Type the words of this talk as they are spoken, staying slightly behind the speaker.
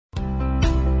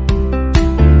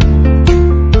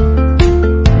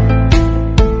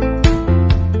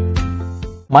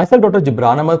Myself, Dr.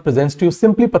 Jibran Ahmed presents to you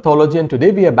Simply Pathology, and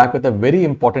today we are back with a very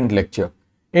important lecture.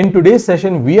 In today's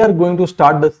session, we are going to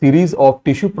start the series of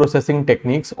tissue processing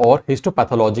techniques or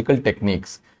histopathological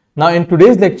techniques. Now, in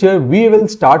today's lecture, we will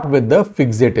start with the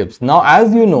fixatives. Now,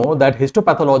 as you know that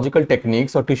histopathological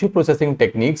techniques or tissue processing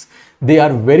techniques, they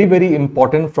are very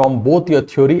important from both your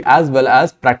theory as well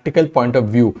as practical point of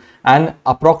view. And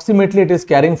approximately it is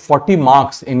carrying 40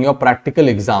 marks in your practical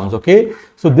exams, okay?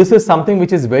 So, this is something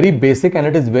which is very basic and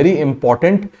it is very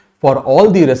important for all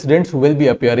the residents who will be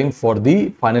appearing for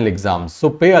the final exams. So,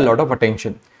 pay a lot of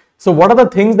attention. So, what are the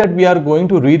things that we are going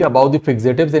to read about the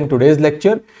fixatives in today's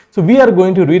lecture? So, we are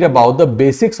going to read about the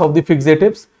basics of the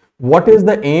fixatives, what is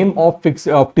the aim of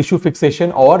tissue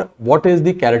fixation, or what is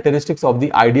the characteristics of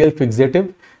the ideal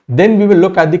fixative. Then we will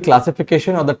look at the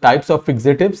classification of the types of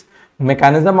fixatives,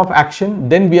 mechanism of action.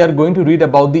 Then we are going to read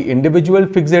about the individual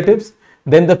fixatives,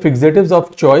 then the fixatives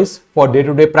of choice for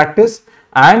day-to-day practice,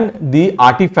 and the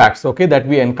artifacts, okay, that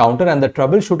we encounter and the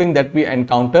troubleshooting that we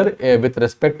encounter with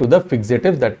respect to the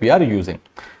fixatives that we are using.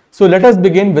 So let us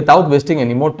begin without wasting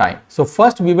any more time. So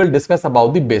first we will discuss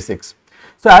about the basics.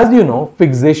 So as you know,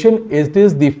 fixation is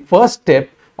the first step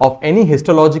of any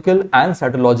histological and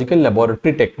cytological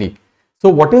laboratory technique. So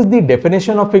what is the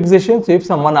definition of fixation? So if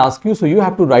someone asks you, so you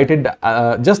have to write it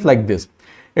just like this.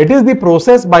 It is the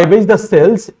process by which the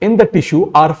cells in the tissue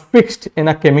are fixed in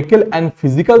a chemical and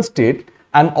physical state,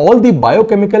 and all the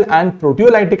biochemical and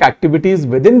proteolytic activities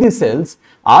within the cells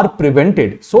are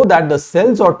prevented so that the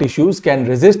cells or tissues can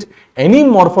resist any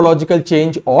morphological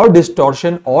change or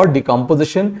distortion or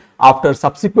decomposition after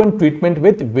subsequent treatment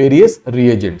with various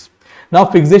reagents. Now,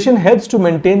 fixation helps to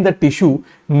maintain the tissue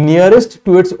nearest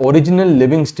to its original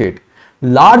living state.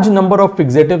 Large number of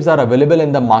fixatives are available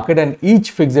in the market, and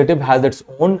each fixative has its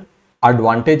own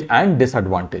advantage and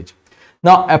disadvantage.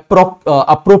 Now,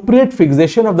 appropriate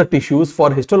fixation of the tissues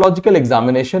for histological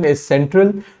examination is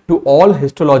central to all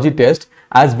histology tests,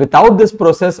 as without this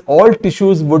process, all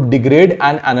tissues would degrade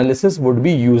and analysis would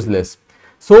be useless.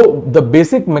 So, the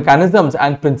basic mechanisms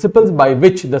and principles by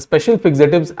which the special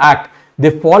fixatives act,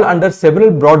 they fall under several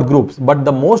broad groups, but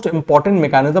the most important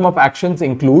mechanism of actions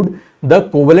include the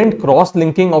covalent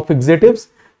cross-linking of fixatives,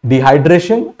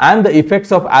 dehydration, and the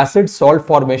effects of acid-salt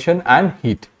formation and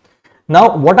heat.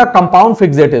 Now, what are compound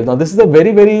fixatives? Now, this is a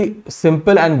very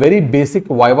simple and very basic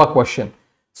viva question.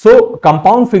 So,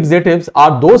 compound fixatives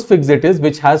are those fixatives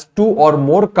which has two or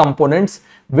more components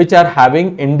which are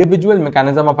having individual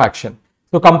mechanism of action.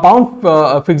 So, compound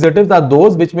fixatives are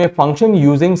those which may function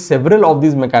using several of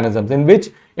these mechanisms, in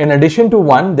which in addition to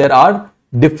one, there are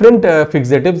different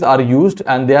fixatives are used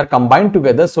and they are combined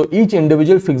together. So each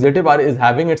individual fixative is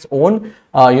having its own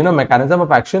mechanism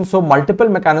of action. So multiple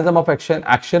mechanism of action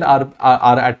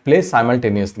are at play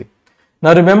simultaneously.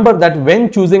 Now remember that when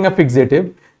choosing a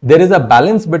fixative, there is a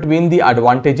balance between the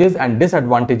advantages and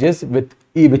disadvantages which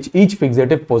each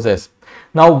fixative possesses.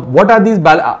 Now, what are these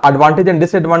advantage and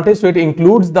disadvantage? So it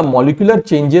includes the molecular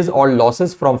changes or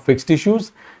losses from fixed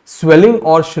tissues, swelling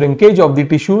or shrinkage of the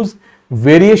tissues,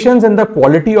 variations in the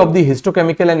quality of the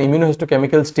histochemical and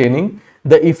immunohistochemical staining,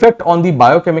 the effect on the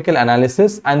biochemical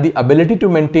analysis, and the ability to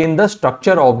maintain the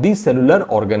structure of the cellular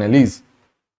organelles.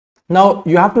 Now,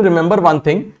 you have to remember one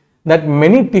thing, that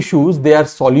many tissues, they are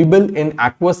soluble in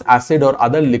aqueous, acid or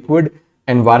other liquid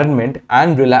environment,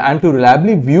 and to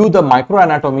reliably view the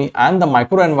microanatomy and the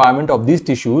microenvironment of these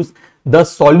tissues, the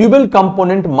soluble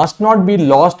component must not be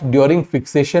lost during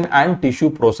fixation and tissue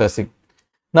processing.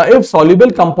 Now, if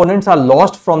soluble components are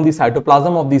lost from the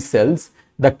cytoplasm of these cells,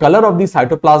 the color of the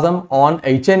cytoplasm on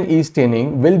H&E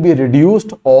staining will be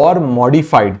reduced or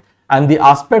modified, and the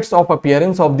aspects of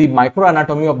appearance of the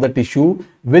microanatomy of the tissue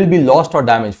will be lost or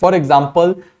damaged. For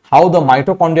example, how the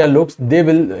mitochondria looks, they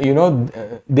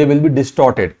will be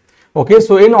distorted. Okay,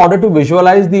 so in order to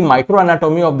visualize the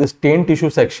microanatomy of the stained tissue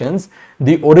sections,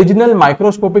 the original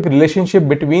microscopic relationship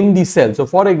between the cells. So,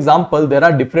 for example, there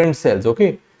are different cells.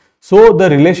 Okay. So the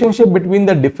relationship between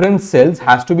the different cells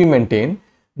has to be maintained.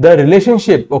 The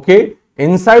relationship, okay,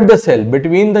 inside the cell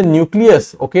between the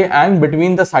nucleus, okay, and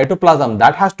between the cytoplasm,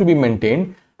 that has to be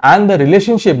maintained, and the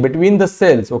relationship between the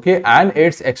cells, okay, and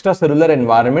its extracellular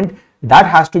environment, that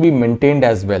has to be maintained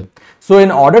as well. So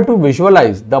in order to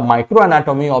visualize the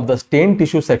microanatomy of the stained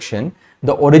tissue section,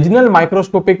 the original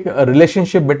microscopic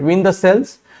relationship between the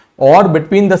cells or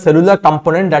between the cellular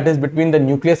component, that is between the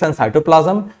nucleus and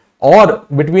cytoplasm, or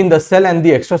between the cell and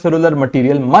the extracellular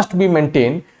material, must be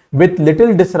maintained with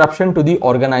little disruption to the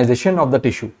organization of the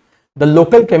tissue. The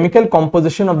local chemical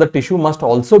composition of the tissue must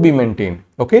also be maintained.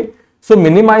 Okay, so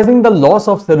minimizing the loss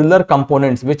of cellular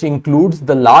components, which includes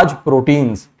the large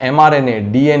proteins,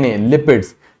 mRNA, DNA,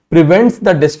 lipids, prevents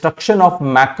the destruction of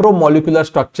macromolecular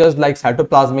structures like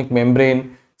cytoplasmic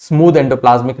membrane, smooth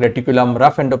endoplasmic reticulum,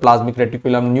 rough endoplasmic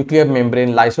reticulum, nuclear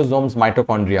membrane, lysosomes,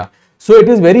 mitochondria. So it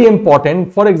is very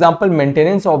important. For example,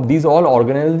 maintenance of these all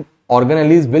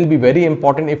organelles will be very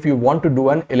important if you want to do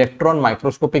an electron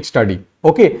microscopic study.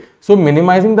 Okay, so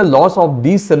minimizing the loss of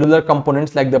these cellular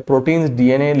components like the proteins,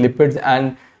 DNA, lipids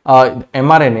and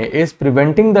mRNA is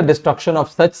preventing the destruction of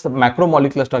such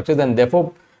macromolecular structures and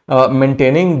therefore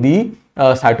maintaining the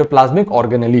cytoplasmic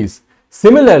organelles.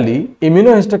 Similarly,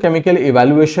 immunohistochemical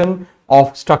evaluation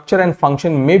of structure and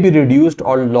function may be reduced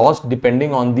or lost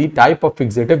depending on the type of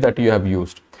fixative that you have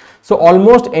used. So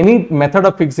almost any method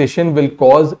of fixation will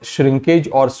cause shrinkage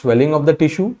or swelling of the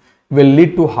tissue, will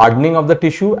lead to hardening of the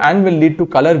tissue and will lead to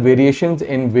color variations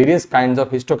in various kinds of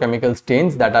histochemical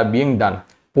stains that are being done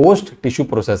post tissue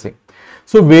processing.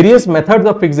 So various methods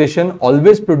of fixation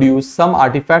always produce some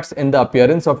artifacts in the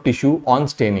appearance of tissue on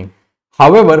staining.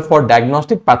 However, for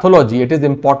diagnostic pathology, it is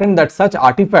important that such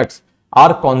artifacts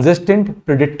are consistent,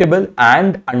 predictable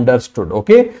and understood.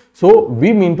 Okay, so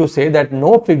we mean to say that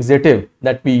no fixative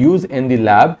that we use in the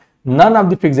lab, none of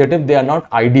the fixative, they are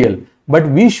not ideal, but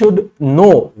we should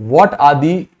know what are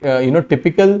the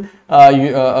typical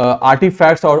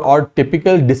artifacts or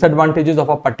typical disadvantages of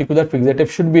a particular fixative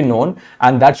should be known,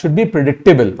 and that should be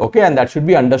predictable. Okay, and that should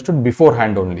be understood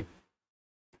beforehand only.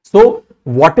 So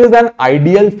what is an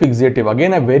ideal fixative?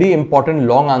 Again, a very important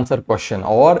long answer question,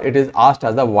 or it is asked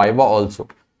as a viva also.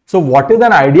 So what is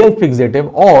an ideal fixative,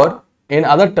 or in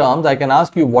other terms I can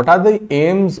ask you, what are the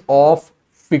aims of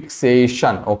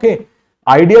fixation? Okay,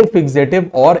 ideal fixative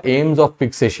or aims of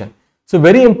fixation. So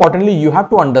very importantly, you have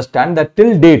to understand that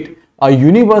till date a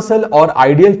universal or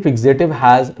ideal fixative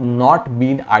has not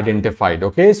been identified.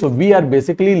 Okay, so we are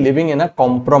basically living in a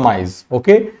compromise.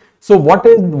 Okay, so what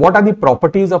are the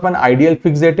properties of an ideal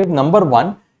fixative? Number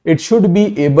one, it should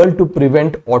be able to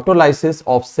prevent autolysis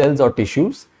of cells or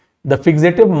tissues. The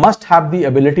fixative must have the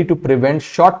ability to prevent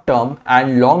short-term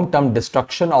and long-term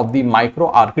destruction of the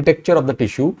microarchitecture of the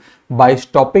tissue by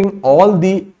stopping all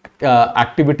the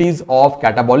activities of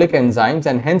catabolic enzymes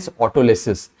and hence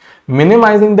autolysis,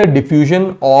 minimizing the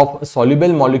diffusion of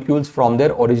soluble molecules from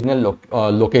their original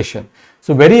location.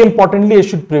 So very importantly, it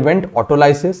should prevent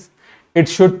autolysis. It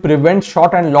should prevent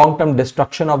short and long-term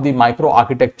destruction of the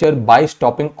microarchitecture by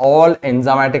stopping all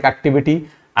enzymatic activity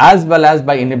as well as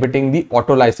by inhibiting the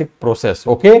autolytic process.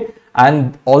 Okay,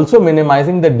 and also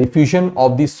minimizing the diffusion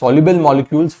of the soluble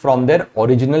molecules from their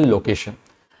original location.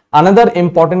 Another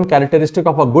important characteristic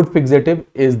of a good fixative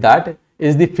is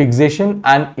the fixation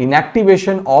and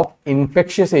inactivation of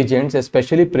infectious agents,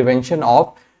 especially prevention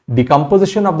of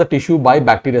decomposition of the tissue by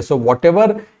bacteria. So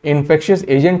whatever infectious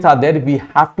agents are there, we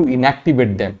have to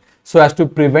inactivate them so as to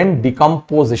prevent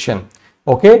decomposition.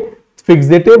 Okay,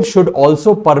 fixative should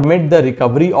also permit the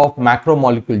recovery of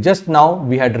macromolecules. Just now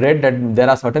we had read that there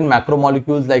are certain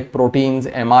macromolecules like proteins,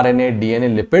 mRNA,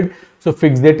 DNA, lipid. So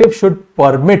fixative should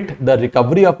permit the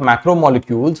recovery of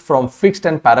macromolecules from fixed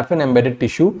and paraffin embedded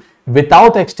tissue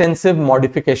without extensive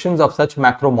modifications of such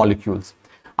macromolecules.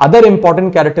 Other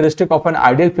important characteristic of an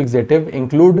ideal fixative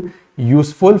include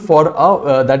useful for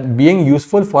being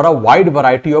useful for a wide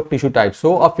variety of tissue types.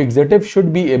 So a fixative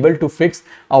should be able to fix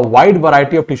a wide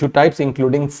variety of tissue types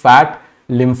including fat,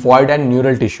 lymphoid and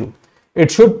neural tissue.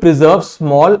 It should preserve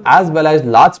small as well as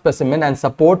large specimen and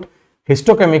support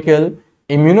histochemical,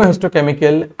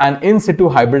 immunohistochemical and in situ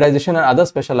hybridization and other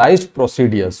specialized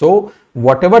procedures. So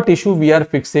whatever tissue we are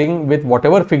fixing with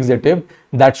whatever fixative,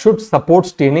 that should support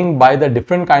staining by the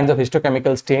different kinds of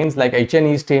histochemical stains like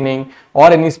H&E staining or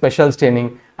any special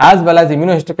staining, as well as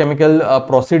immunohistochemical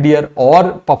procedure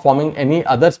or performing any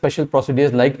other special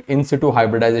procedures like in situ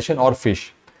hybridization or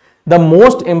FISH. The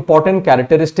most important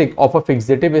characteristic of a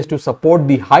fixative is to support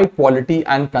the high quality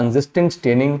and consistent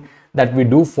staining that we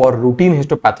do for routine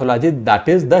histopathology, that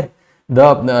is the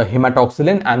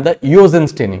hematoxylin and the eosin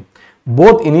staining,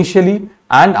 both initially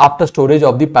and after storage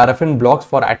of the paraffin blocks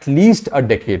for at least a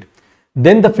decade.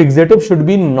 Then the fixative should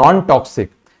be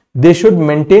non-toxic. They should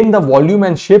maintain the volume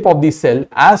and shape of the cell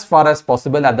as far as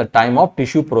possible at the time of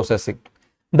tissue processing.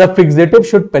 The fixative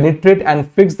should penetrate and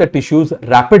fix the tissues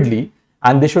rapidly,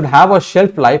 and they should have a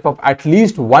shelf life of at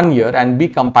least 1 year and be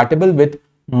compatible with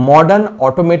modern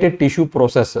automated tissue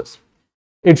processes.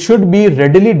 It should be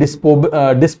readily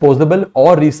disposable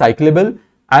or recyclable,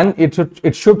 and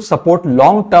it should support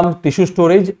long-term tissue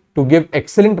storage to give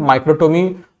excellent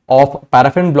microtomy of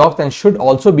paraffin blocks and should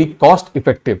also be cost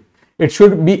effective. It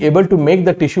should be able to make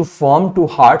the tissue firm to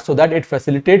hard so that it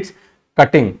facilitates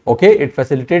cutting. Okay, it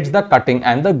facilitates the cutting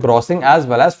and the grossing as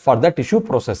well as further tissue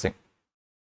processing.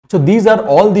 So these are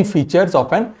all the features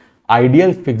of an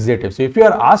ideal fixative. So if you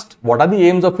are asked what are the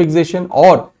aims of fixation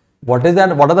or what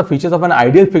are the features of an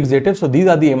ideal fixative, so these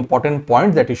are the important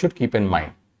points that you should keep in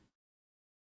mind.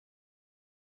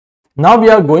 Now we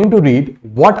are going to read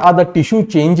what are the tissue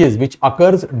changes which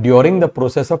occurs during the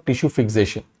process of tissue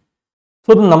fixation.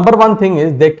 So the number one thing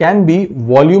is there can be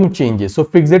volume changes. So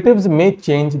fixatives may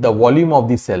change the volume of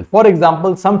the cell. For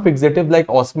example, some fixatives like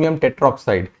osmium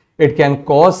tetroxide, it can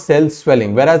cause cell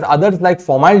swelling, whereas others like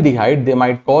formaldehyde, they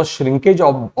might cause shrinkage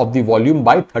of the volume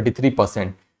by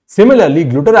 33%. Similarly,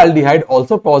 glutaraldehyde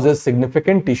also causes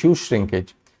significant tissue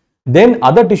shrinkage. Then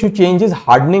other tissue change is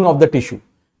hardening of the tissue.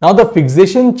 Now the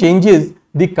fixation changes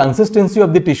the consistency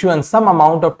of the tissue and some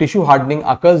amount of tissue hardening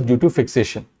occurs due to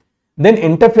fixation. Then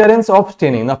interference of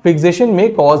staining. Now fixation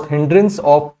may cause hindrance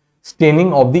of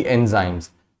staining of the enzymes.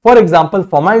 For example,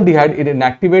 formaldehyde, it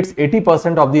inactivates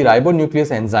 80% of the ribonuclease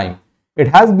enzyme. It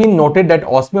has been noted that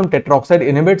osmium tetroxide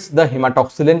inhibits the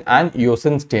hematoxylin and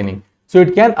eosin staining. So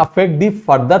it can affect the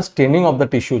further staining of the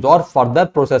tissues or further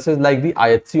processes like the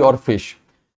IHC or FISH.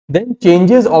 Then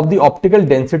changes of the optical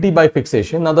density by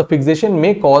fixation. Now the fixation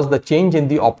may cause the change in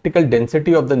the optical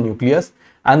density of the nucleus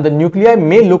and the nuclei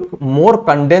may look more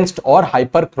condensed or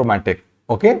hyperchromatic.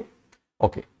 Okay.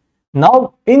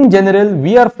 Now in general,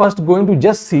 we are first going to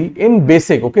just see in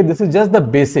basic. Okay. This is just the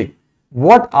basic.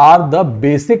 What are the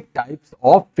basic types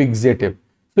of fixative?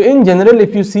 So in general,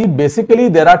 if you see, basically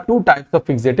there are two types of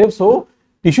fixative. So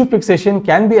tissue fixation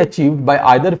can be achieved by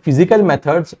either physical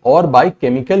methods or by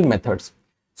chemical methods.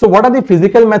 So what are the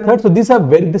physical methods? So this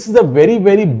is a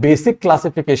very basic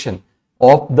classification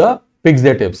of the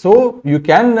fixative. So you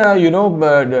can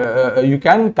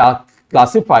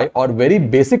classify, or very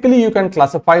basically you can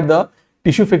classify the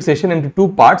tissue fixation into two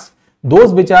parts.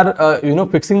 Those which are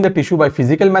fixing the tissue by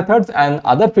physical methods and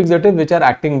other fixatives which are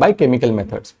acting by chemical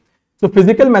methods. So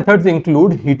physical methods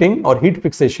include heating or heat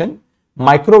fixation,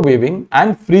 microwaving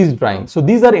and freeze drying. So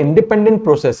these are independent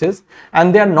processes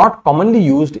and they are not commonly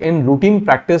used in routine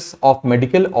practice of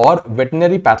medical or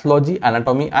veterinary pathology,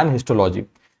 anatomy and histology.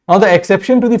 Now the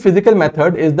exception to the physical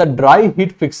method is the dry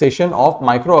heat fixation of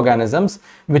microorganisms,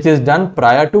 which is done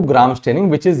prior to gram staining,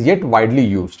 which is yet widely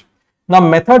used. Now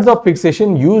methods of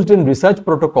fixation used in research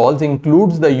protocols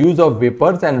includes the use of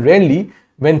vapors, and rarely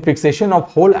when fixation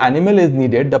of whole animal is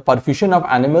needed, the perfusion of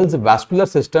animal's vascular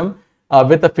system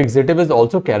with a fixative is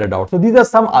also carried out. So these are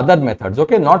some other methods,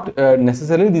 okay, not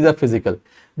necessarily these are physical.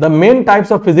 The main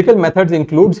types of physical methods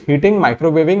includes heating,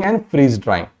 microwaving and freeze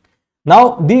drying.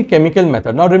 Now the chemical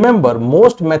method. Now remember,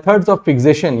 most methods of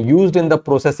fixation used in the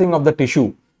processing of the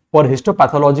tissue for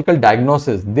histopathological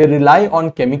diagnosis, they rely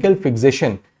on chemical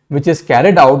fixation which is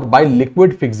carried out by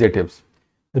liquid fixatives.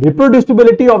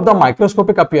 Reproducibility of the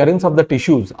microscopic appearance of the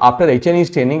tissues after H&E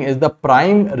staining is the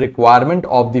prime requirement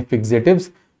of the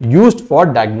fixatives used for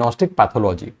diagnostic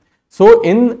pathology. So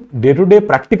in day-to-day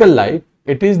practical life,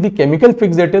 it is the chemical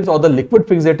fixatives or the liquid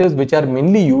fixatives which are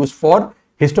mainly used for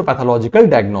histopathological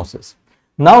diagnosis.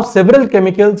 Now several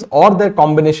chemicals or their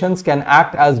combinations can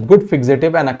act as good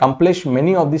fixative and accomplish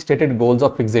many of the stated goals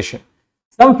of fixation.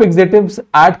 Some fixatives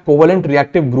add covalent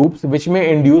reactive groups which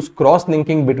may induce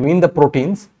cross-linking between the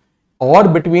proteins or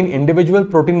between individual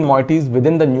protein moieties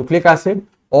within the nucleic acid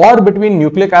or between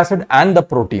nucleic acid and the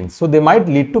proteins. So they might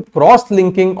lead to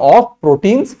cross-linking of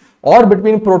proteins or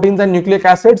between proteins and nucleic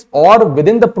acids or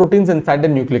within the proteins inside the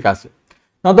nucleic acid.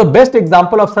 Now the best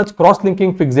example of such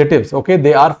cross-linking fixatives, okay,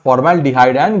 they are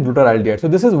formaldehyde and glutaraldehyde. So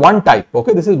this is one type,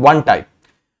 okay, this is one type.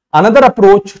 Another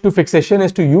approach to fixation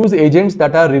is to use agents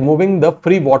that are removing the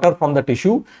free water from the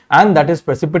tissue and that is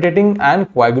precipitating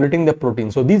and coagulating the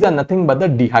protein. So these are nothing but the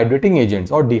dehydrating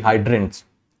agents or dehydrants.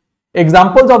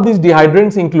 Examples of these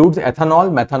dehydrants includes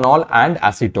ethanol, methanol and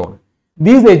acetone.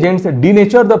 These agents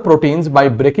denature the proteins by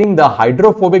breaking the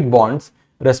hydrophobic bonds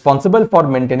responsible for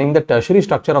maintaining the tertiary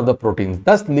structure of the proteins,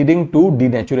 thus leading to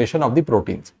denaturation of the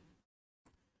proteins.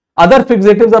 Other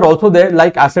fixatives are also there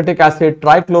like acetic acid,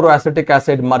 trichloroacetic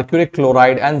acid, mercuric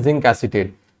chloride and zinc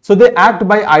acetate. So they act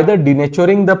by either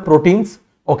denaturing the proteins,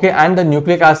 okay, and the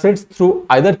nucleic acids through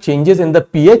either changes in the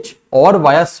pH or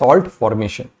via salt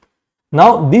formation.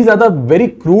 Now these are the very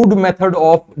crude method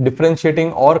of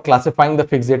differentiating or classifying the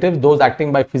fixatives, those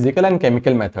acting by physical and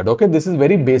chemical method. Okay, this is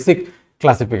very basic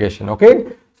classification. Okay,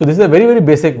 so this is a very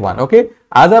basic one. Okay,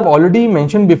 as I've already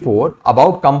mentioned before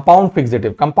about compound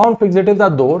fixative. Compound fixatives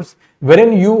are those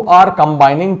wherein you are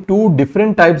combining two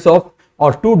different types of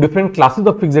or two different classes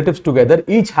of fixatives together,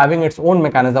 each having its own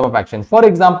mechanism of action. For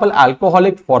example,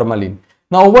 alcoholic formalin.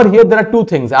 Now over here there are two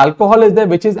things. Alcohol is there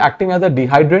which is acting as a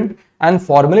dehydrant and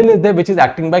formalin is there which is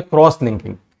acting by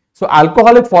cross-linking. So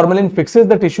alcoholic formalin fixes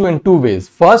the tissue in two ways.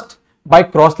 First, by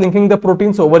cross-linking the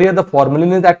proteins. Over here the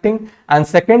formalin is acting, and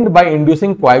second by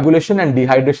inducing coagulation and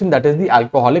dehydration, that is the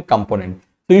alcoholic component.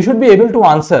 So you should be able to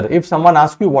answer, if someone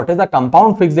asks you what is a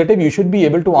compound fixative, you should be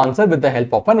able to answer with the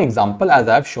help of an example as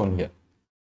I have shown here.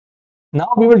 Now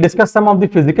we will discuss some of the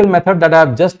physical method that I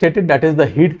have just stated, that is the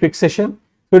heat fixation.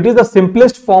 So it is the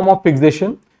simplest form of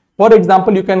fixation. For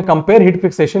example, you can compare heat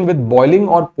fixation with boiling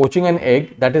or poaching an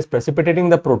egg, that is precipitating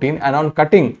the protein, and on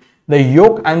cutting, the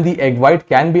yolk and the egg white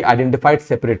can be identified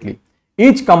separately.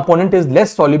 Each component is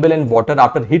less soluble in water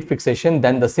after heat fixation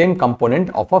than the same component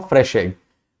of a fresh egg.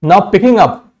 Now picking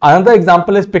up, another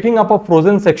example is picking up a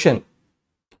frozen section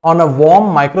on a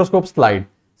warm microscope slide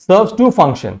serves two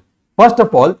functions. First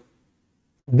of all,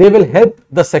 they will help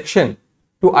the section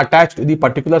to attach to the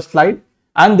particular slide,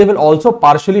 and they will also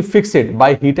partially fix it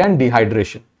by heat and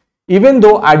dehydration. Even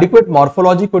though adequate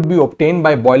morphology could be obtained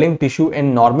by boiling tissue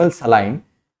in normal saline,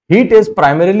 heat is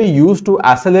primarily used to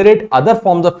accelerate other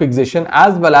forms of fixation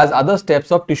as well as other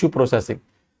steps of tissue processing.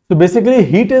 So basically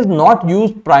heat is not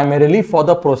used primarily for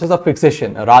the process of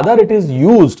fixation, rather it is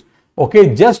used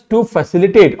just to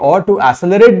facilitate or to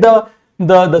accelerate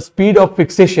the speed of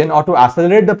fixation, or to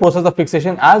accelerate the process of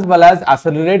fixation as well as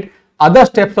accelerate other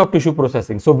steps of tissue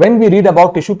processing. So when we read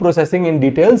about tissue processing in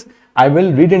details, I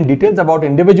will read in details about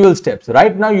individual steps.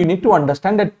 Right now you need to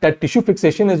understand that tissue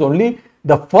fixation is only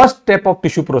the first step of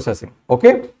tissue processing.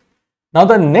 Okay. Now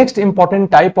the next important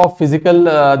type of physical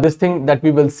this thing that we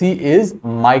will see is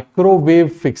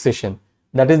microwave fixation.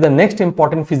 That is the next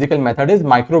important physical method is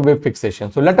microwave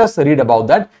fixation. So let us read about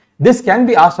that. This can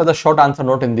be asked as a short answer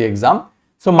note in the exam.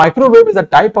 So microwave is a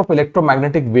type of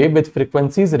electromagnetic wave with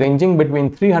frequencies ranging between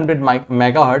 300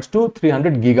 megahertz to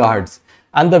 300 gigahertz,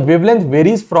 and the wavelength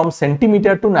varies from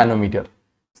centimeter to nanometer.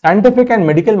 Scientific and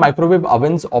medical microwave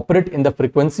ovens operate in the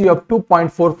frequency of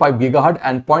 2.45 gigahertz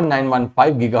and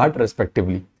 0.915 gigahertz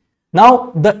respectively.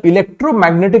 Now the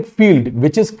electromagnetic field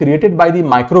which is created by the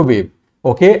microwave,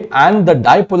 and the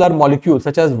dipolar molecules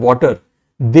such as water,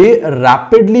 they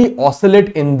rapidly oscillate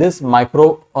in this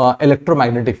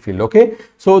electromagnetic field.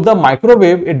 So the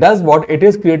microwave, it does what? It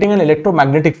is creating an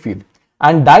electromagnetic field,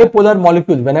 and dipolar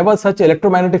molecules, whenever such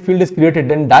electromagnetic field is created,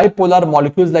 then dipolar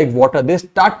molecules like water, they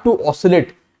start to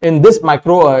oscillate in this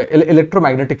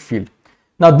electromagnetic field.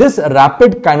 Now this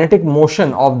rapid kinetic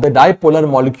motion of the dipolar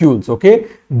molecules,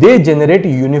 they generate a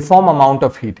uniform amount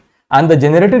of heat, and the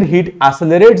generated heat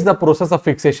accelerates the process of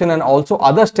fixation and also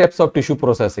other steps of tissue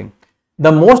processing.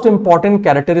 The most important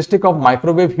characteristic of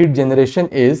microwave heat generation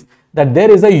is that there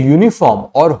is a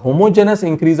uniform or homogeneous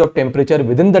increase of temperature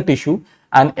within the tissue,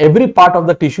 and every part of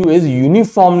the tissue is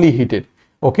uniformly heated.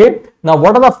 Now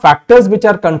what are the factors which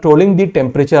are controlling the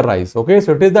temperature rise? So it is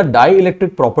the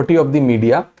dielectric property of the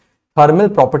media, thermal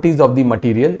properties of the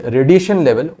material, radiation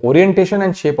level, orientation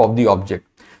and shape of the object.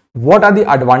 What are the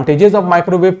advantages of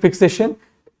microwave fixation?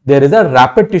 There is a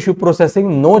rapid tissue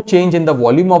processing, no change in the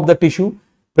volume of the tissue,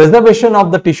 preservation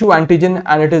of the tissue antigen,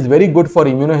 and it is very good for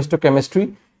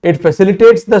immunohistochemistry. It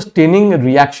facilitates the staining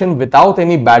reaction without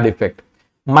any bad effect.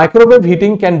 Microwave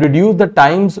heating can reduce the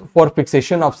times for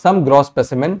fixation of some gross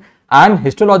specimen and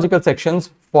histological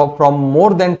sections from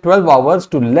more than 12 hours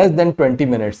to less than 20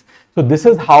 minutes. So this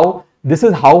is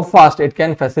how fast it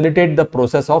can facilitate the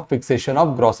process of fixation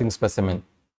of grossing specimen.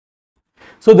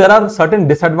 So there are certain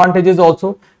disadvantages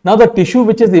also. Now the tissue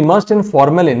which is immersed in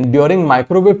formalin during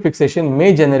microwave fixation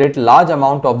may generate large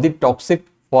amount of the toxic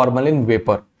formalin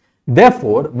vapor.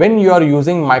 Therefore, when you are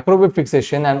using microwave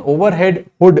fixation, an overhead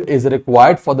hood is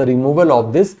required for the removal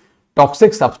of this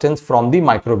toxic substance from the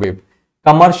microwave.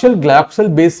 Commercial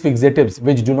glyoxal based fixatives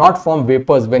which do not form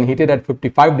vapors when heated at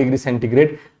 55 degrees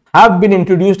centigrade have been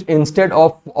introduced instead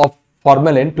of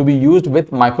formalin to be used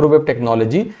with microwave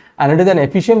technology, and it is an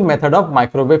efficient method of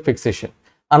microwave fixation.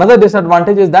 Another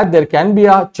disadvantage is that there can be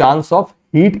a chance of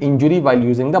heat injury while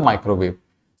using the microwave.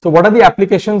 So what are the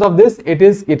applications of this?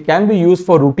 It can be used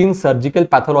for routine surgical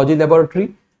pathology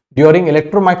laboratory. During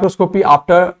electron microscopy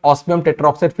after osmium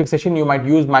tetroxide fixation, you might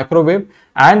use microwave,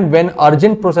 and when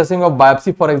urgent processing of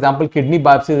biopsy, for example kidney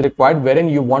biopsy is required wherein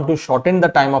you want to shorten the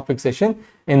time of fixation,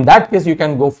 in that case you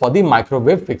can go for the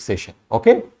microwave fixation.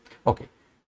 Okay.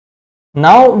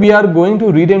 Now we are going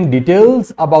to read in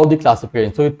details about the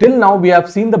classification. So till now we have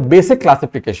seen the basic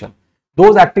classification,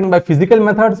 those acting by physical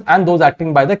methods and those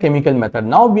acting by the chemical method.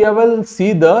 Now we will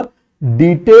see the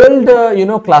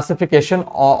detailed classification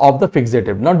of the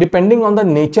fixative. Now depending on the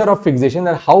nature of fixation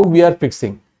and how we are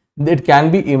fixing, it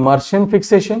can be immersion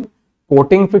fixation,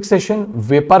 coating fixation,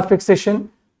 vapor fixation,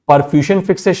 perfusion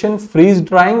fixation, freeze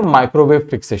drying, microwave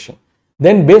fixation.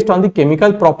 Then based on the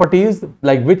chemical properties,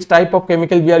 like which type of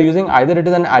chemical we are using, either it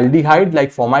is an aldehyde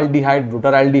like formaldehyde,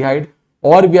 butyraldehyde,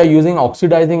 or we are using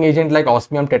oxidizing agent like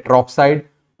osmium tetroxide,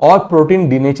 or protein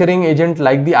denaturing agent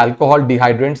like the alcohol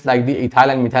dehydrants like the ethyl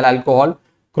and methyl alcohol,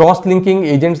 cross-linking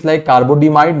agents like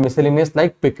carbodimide, miscellaneous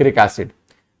like picric acid.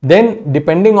 Then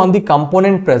depending on the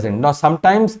component present, now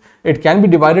sometimes it can be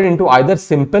divided into either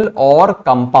simple or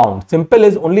compound. Simple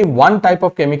is only one type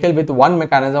of chemical with one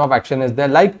mechanism of action is there,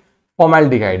 like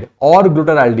formaldehyde or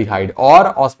glutaraldehyde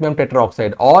or osmium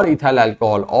tetroxide or ethyl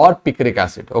alcohol or picric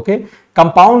acid. Okay,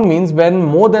 compound means when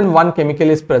more than one chemical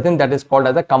is present, that is called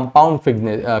as a compound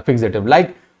fixative,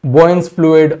 like Bowen's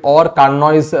fluid or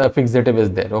Carnoy's fixative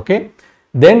is there. Okay,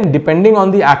 then depending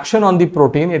on the action on the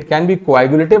protein, it can be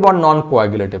coagulative or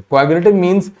non-coagulative. Coagulative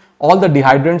means all the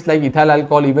dehydrants like ethyl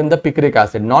alcohol, even the picric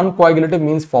acid. Non-coagulative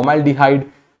means formaldehyde,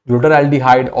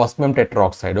 glutaraldehyde, osmium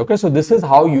tetroxide. Okay, so this is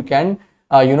how you can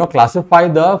classify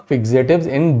the fixatives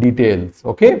in details.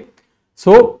 Okay,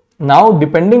 so now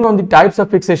depending on the types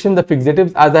of fixation, the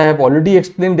fixatives, as I have already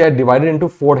explained, they are divided into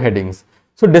 4 headings.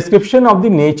 So description of the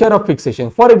nature of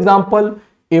fixation, for example,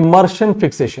 immersion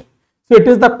fixation. So it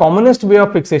is the commonest way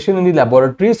of fixation in the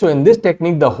laboratory. So in this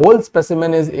technique, the whole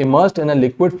specimen is immersed in a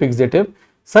liquid fixative,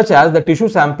 such as the tissue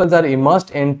samples are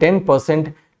immersed in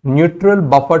 10% neutral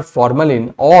buffered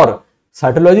formalin, or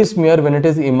cytology smear when it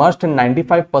is immersed in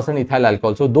 95% ethyl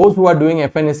alcohol. So those who are doing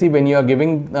FNAC, when you are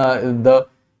giving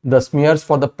the smears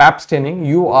for the PLAB staining,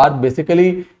 you are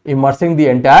basically immersing the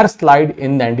entire slide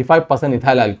in 95%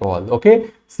 ethyl alcohol.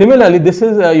 Okay. Similarly, this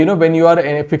is when you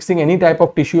are fixing any type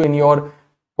of tissue in your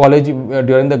college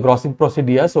during the grossing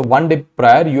procedure. So one day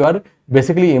prior, you are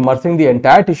basically immersing the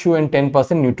entire tissue in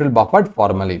 10% neutral buffered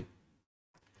formalin.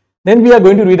 Then we are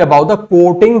going to read about the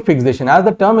coating fixation. As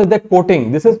the term is the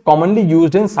coating, this is commonly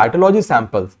used in cytology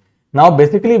samples. Now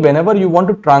basically whenever you want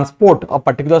to transport a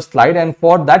particular slide, and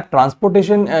for that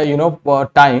transportation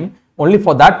time, only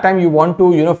for that time you want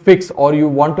to fix, or you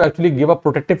want to actually give a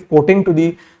protective coating to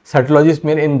the cytology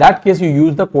smear, in that case you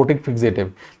use the coating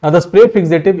fixative. Now the spray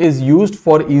fixative is used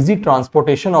for easy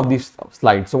transportation of these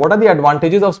slides. So what are the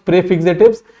advantages of spray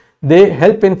fixatives? They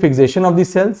help in fixation of the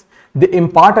cells. They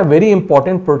impart a very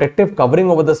important protective covering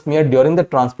over the smear during the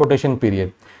transportation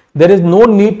period. There is no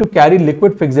need to carry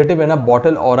liquid fixative in a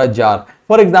bottle or a jar.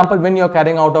 For example, when you are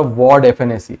carrying out a ward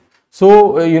FNAC,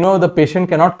 so the patient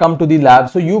cannot come to the lab,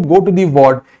 so you go to the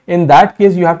ward. In that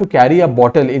case, you have to carry a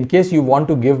bottle in case you want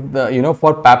to give the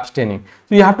for PAP staining.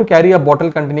 So you have to carry a bottle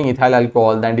containing ethyl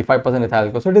alcohol, 95% ethyl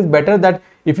alcohol. So it is better that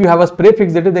if you have a spray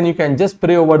fixative, then you can just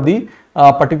spray over the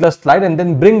particular slide and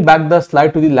then bring back the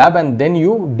slide to the lab, and then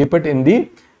you dip it in the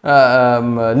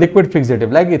liquid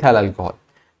fixative like ethyl alcohol.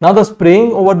 Now the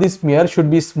spraying over the smear should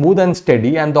be smooth and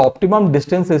steady, and the optimum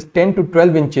distance is 10 to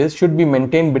 12 inches should be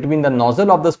maintained between the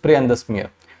nozzle of the spray and the smear.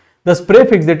 The spray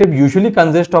fixative usually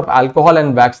consists of alcohol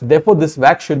and wax, therefore this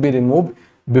wax should be removed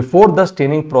before the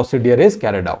staining procedure is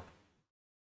carried out.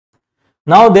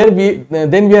 Now then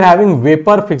we are having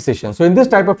vapor fixation. So in this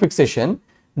type of fixation,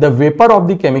 the vapor of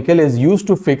the chemical is used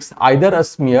to fix either a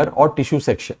smear or tissue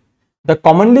section. The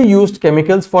commonly used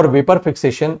chemicals for vapor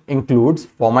fixation includes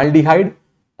formaldehyde,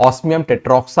 osmium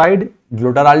tetroxide,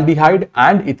 glutaraldehyde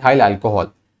and ethyl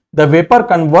alcohol. The vapor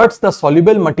converts the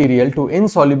soluble material to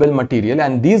insoluble material,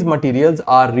 and these materials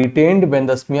are retained when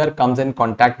the smear comes in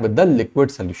contact with the liquid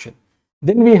solution.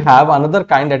 Then we have another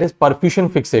kind, that is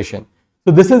perfusion fixation.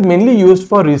 So this is mainly used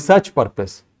for research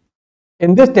purpose.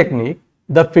 In this technique,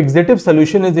 the fixative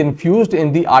solution is infused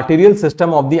in the arterial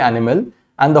system of the animal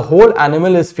and the whole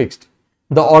animal is fixed.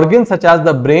 The organs such as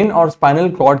the brain or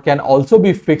spinal cord can also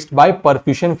be fixed by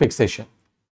perfusion fixation.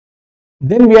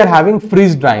 Then we are having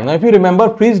freeze drying. Now if you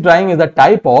remember, freeze drying is a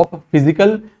type of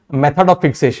physical method of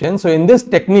fixation. So in this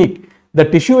technique, the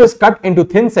tissue is cut into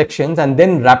thin sections and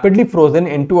then rapidly frozen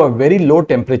into a very low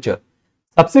temperature.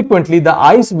 Subsequently, the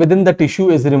ice within the tissue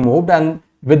is removed and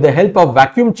with the help of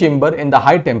vacuum chamber in the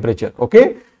high temperature.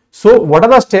 Okay. So what are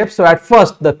the steps? So at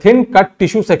first, the thin cut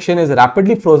tissue section is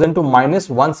rapidly frozen to minus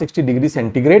 160 degrees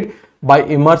centigrade by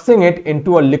immersing it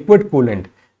into a liquid coolant.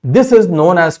 This is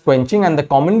known as quenching, and the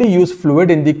commonly used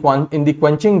fluid in the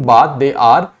quenching bath, they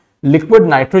are liquid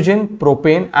nitrogen,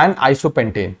 propane and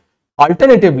isopentane.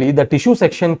 Alternatively, the tissue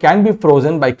section can be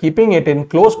frozen by keeping it in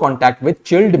close contact with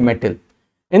chilled metal.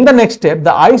 In the next step,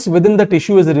 the ice within the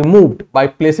tissue is removed by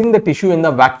placing the tissue in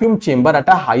the vacuum chamber at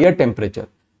a higher temperature.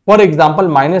 For example,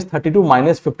 minus 30 to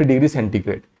minus 50 degrees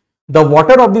centigrade. The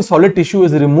water of the solid tissue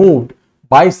is removed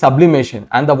by sublimation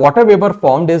and the water vapor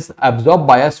formed is absorbed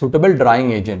by a suitable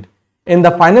drying agent. In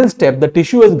the final step, the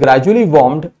tissue is gradually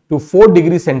warmed to 4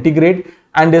 degrees centigrade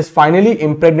and is finally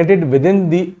impregnated within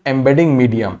the embedding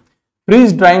medium.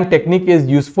 Freeze drying technique is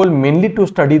useful mainly to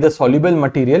study the soluble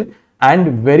material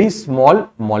and very small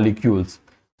molecules.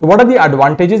 So what are the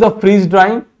advantages of freeze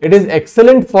drying? It is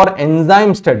excellent for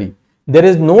enzyme study. There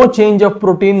is no change of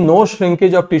protein, no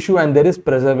shrinkage of tissue, and there is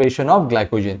preservation of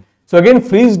glycogen. So again,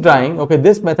 freeze drying, okay,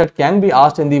 this method can be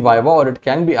asked in the Viva or it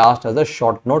can be asked as a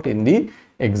short note in the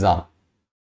exam.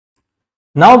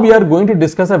 Now we are going to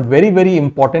discuss a very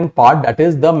important part, that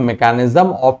is the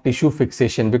mechanism of tissue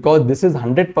fixation, because this is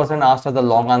 100% asked as a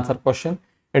long answer question.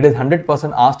 It is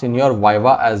 100% asked in your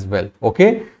Viva as well.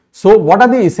 Okay. So what are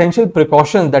the essential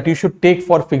precautions that you should take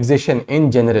for fixation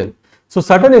in general? So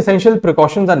certain essential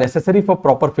precautions are necessary for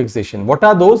proper fixation. What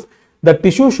are those? The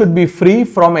tissue should be free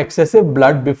from excessive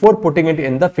blood before putting it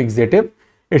in the fixative.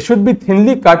 It should be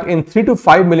thinly cut in 3 to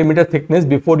 5 millimeter thickness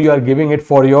before you are giving it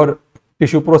for your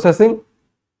tissue processing.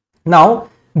 Now,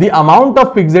 the amount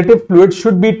of fixative fluid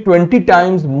should be 20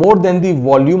 times more than the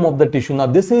volume of the tissue. Now,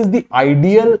 this is the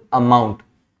ideal amount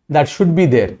that should be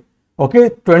there. Okay,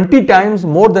 20 times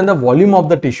more than the volume of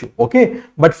the tissue. Okay,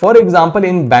 but for example,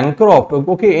 in Bancroft,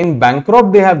 okay, in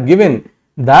Bancroft they have given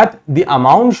that the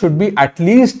amount should be at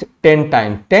least 10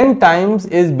 times. 10 times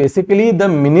is basically the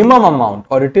minimum amount,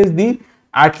 or it is the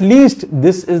at least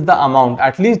this is the amount.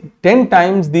 At least 10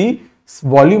 times the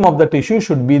volume of the tissue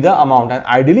should be the amount, and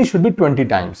ideally should be 20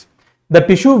 times. The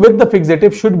tissue with the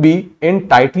fixative should be in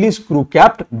tightly screw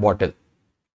capped bottle.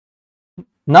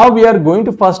 Now we are going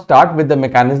to first start with the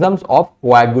mechanisms of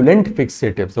coagulant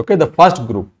fixatives. Okay, the first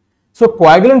group. So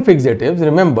coagulant fixatives,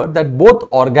 remember that both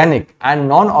organic and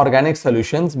non-organic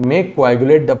solutions may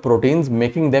coagulate the proteins,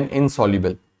 making them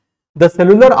insoluble. The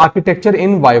cellular architecture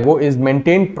in vivo is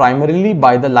maintained primarily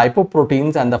by the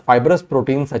lipoproteins and the fibrous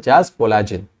proteins such as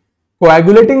collagen.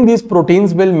 Coagulating these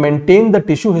proteins will maintain the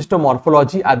tissue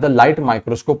histomorphology at the light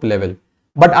microscope level.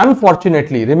 But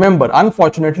unfortunately, remember,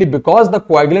 unfortunately, because the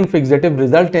coagulant fixative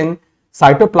result in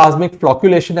cytoplasmic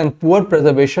flocculation and poor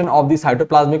preservation of the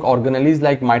cytoplasmic organelles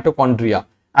like mitochondria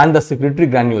and the secretory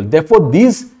granule. Therefore,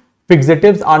 these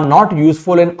fixatives are not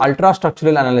useful in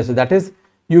ultrastructural analysis. That is,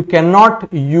 you cannot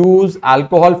use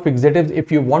alcohol fixatives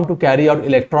if you want to carry out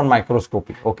electron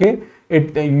microscopy. Okay,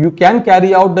 you can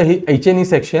carry out the H&E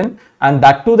section, and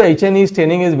that too the H&E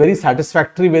staining is very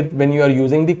satisfactory with when you are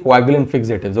using the coagulant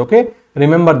fixatives. Okay,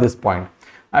 remember this point.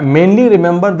 Mainly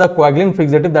remember the coagulant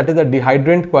fixative, that is a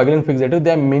dehydrant coagulant fixative,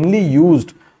 they are mainly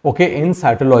used, okay, in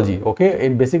cytology. Okay,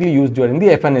 it basically used during the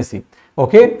FNAC,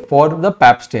 okay, for the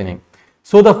PAP staining.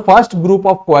 So the first group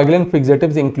of coagulant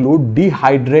fixatives include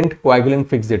dehydrant coagulant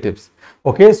fixatives.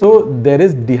 Okay, so there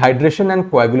is dehydration and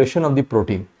coagulation of the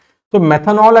protein. So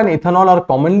methanol and ethanol are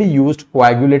commonly used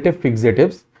coagulative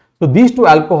fixatives. So these two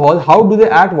alcohols, how do they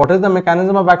act? What is the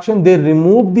mechanism of action? They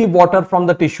remove the water from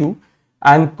the tissue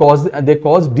and cause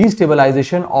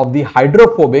destabilization of the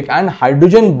hydrophobic and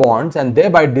hydrogen bonds, and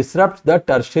thereby disrupts the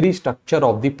tertiary structure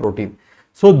of the protein.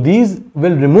 So these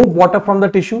will remove water from the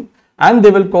tissue and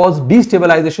they will cause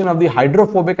destabilization of the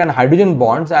hydrophobic and hydrogen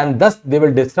bonds, and thus they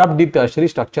will disrupt the tertiary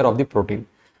structure of the protein.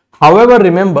 However,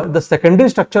 remember the secondary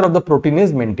structure of the protein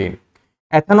is maintained.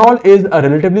 Ethanol is a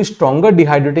relatively stronger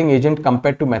dehydrating agent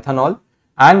compared to methanol,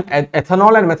 and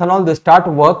ethanol and methanol, they start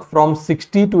work from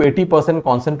 60 to 80%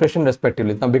 concentration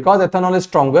respectively. Now because ethanol is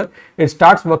stronger, it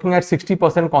starts working at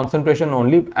 60% concentration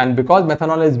only, and because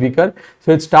methanol is weaker,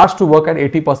 so it starts to work at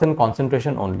 80%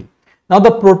 concentration only. Now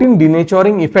the protein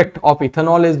denaturing effect of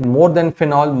ethanol is more than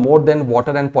phenol, more than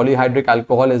water and polyhydric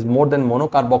alcohol, is more than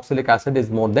monocarboxylic acid, is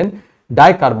more than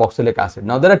dicarboxylic acid.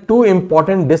 Now there are two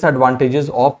important disadvantages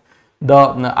of the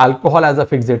alcohol as a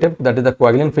fixative, that is the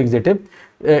coagulant fixative.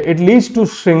 It leads to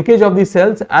shrinkage of the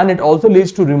cells, and it also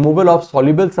leads to removal of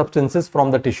soluble substances from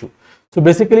the tissue. So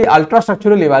basically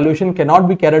ultrastructural evaluation cannot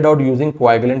be carried out using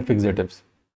coagulant fixatives.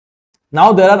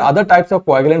 Now there are other types of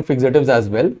coagulant fixatives as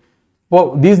well.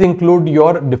 These include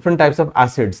your different types of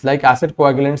acids, like acid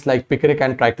coagulants like picric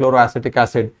and trichloroacetic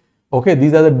acid. Okay,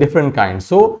 these are the different kinds.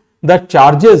 So the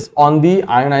charges on the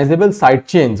ionizable side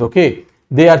chains, okay,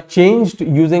 they are changed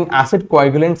using acid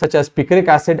coagulants such as picric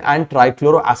acid and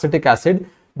trichloroacetic acid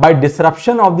by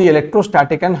disruption of the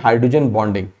electrostatic and hydrogen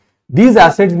bonding. These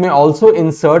acids may also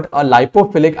insert a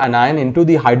lipophilic anion into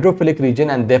the hydrophilic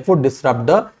region and therefore disrupt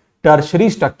the tertiary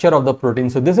structure of the protein.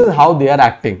 So this is how they are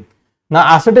acting.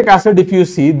 Now acetic acid, if you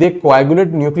see, they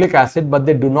coagulate nucleic acid, but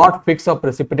they do not fix or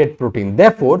precipitate protein.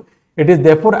 Therefore, it is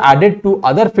therefore added to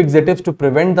other fixatives to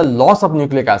prevent the loss of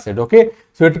nucleic acid. Okay,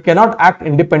 so it cannot act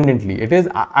independently. It is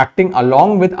acting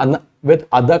along with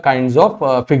other kinds of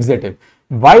fixative.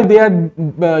 Why they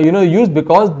are used?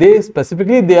 Because they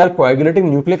are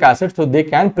coagulating nucleic acids, so they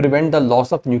can prevent the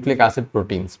loss of nucleic acid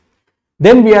proteins.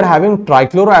 Then we are having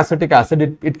trichloroacetic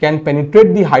acid. It can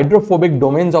penetrate the hydrophobic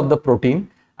domains of the protein,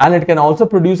 and it can also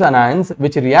produce anions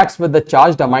which reacts with the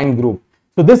charged amine group.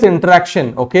 So this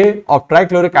interaction, okay, of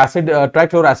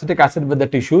trichloroacetic acid with the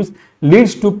tissues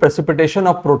leads to precipitation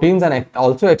of proteins and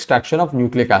also extraction of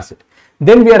nucleic acid.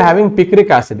 Then we are having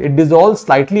picric acid. It dissolves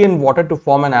slightly in water to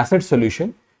form an acid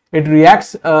solution. It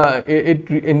reacts,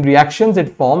 in reactions it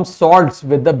forms salts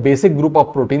with the basic group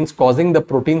of proteins, causing the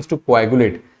proteins to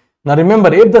coagulate. Now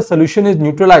remember, if the solution is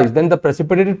neutralized, then the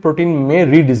precipitated protein may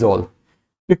redissolve.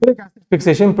 Picric acid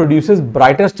fixation produces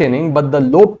brighter staining, but the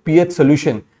low pH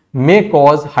solution may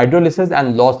cause hydrolysis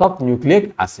and loss of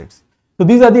nucleic acids. So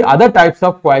these are the other types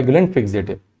of coagulant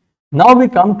fixative. Now we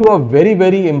come to a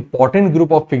very important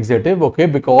group of fixative, okay,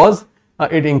 because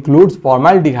it includes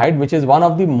formaldehyde, which is one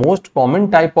of the most common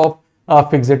type of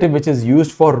fixative which is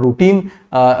used for routine,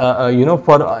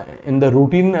 in the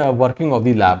routine working of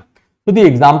the lab. So the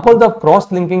examples of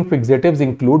cross-linking fixatives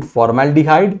include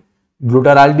formaldehyde,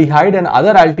 glutaraldehyde and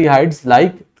other aldehydes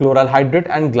like chloralhydrate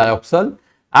and glyoxal,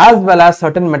 as well as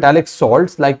certain metallic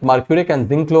salts like mercuric and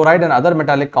zinc chloride and other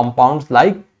metallic compounds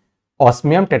like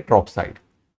osmium tetroxide.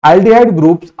 Aldehyde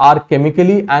groups are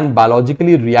chemically and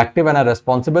biologically reactive and are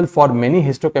responsible for many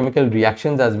histochemical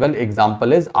reactions as well.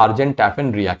 Example is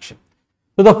argent-Taffin reaction.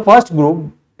 So the first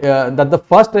group, the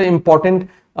first important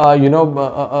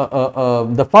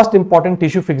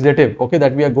tissue fixative, okay,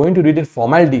 that we are going to read is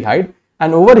formaldehyde,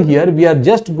 and over here we are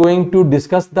just going to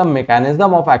discuss the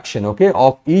mechanism of action, okay,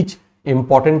 of each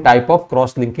important type of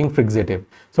cross-linking fixative.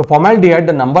 So formaldehyde,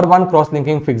 the number one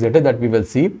cross-linking fixative that we will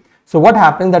see. So what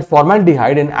happens that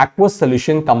formaldehyde in aqueous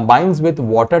solution combines with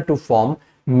water to form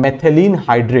methylene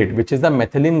hydrate, which is the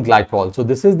methylene glycol. So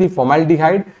this is the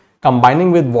formaldehyde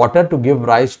combining with water to give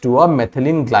rise to a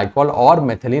methylene glycol or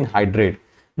methylene hydrate.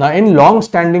 Now in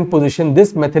long-standing position,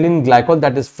 this methylene glycol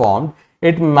that is formed,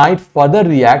 it might further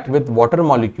react with water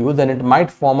molecules and it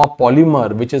might form a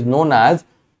polymer which is known as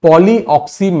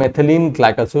polyoxymethylene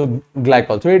glycol.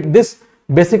 So this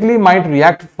basically might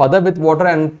react further with water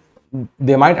and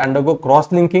they might undergo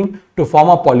cross-linking to form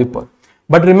a polymer.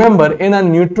 But remember, in a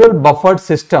neutral buffered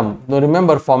system, now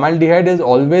remember formaldehyde is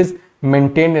always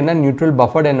maintained in a neutral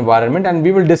buffered environment, and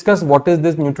we will discuss what is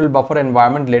this neutral buffer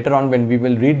environment later on when we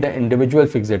will read the individual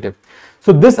fixative.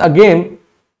 So this again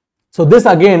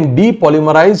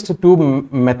depolymerized to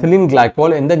methylene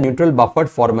glycol in the neutral buffered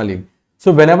formalin.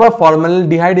 So whenever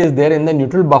formaldehyde is there in the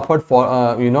neutral buffered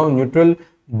neutral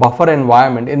buffer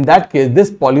environment, in that case this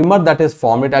polymer that is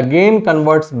formed, it again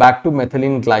converts back to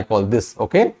methylene glycol, this,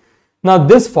 okay. Now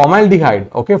this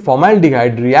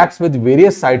formaldehyde reacts with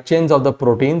various side chains of the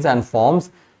proteins and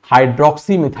forms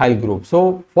hydroxymethyl group.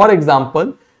 So for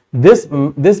example, this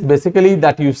basically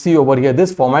that you see over here,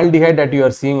 this formaldehyde that you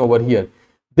are seeing over here,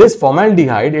 this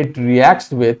formaldehyde, it reacts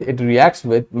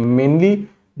with mainly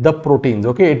the proteins,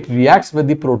 okay. It reacts with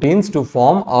the proteins to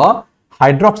form a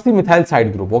hydroxymethyl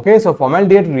side group, okay. So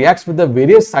formaldehyde reacts with the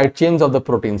various side chains of the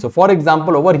protein. So for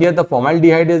example, over here the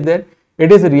formaldehyde is there,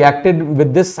 it is reacted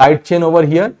with this side chain over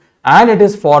here and it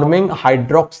is forming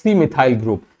hydroxymethyl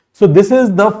group. So this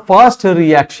is the first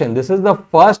reaction, or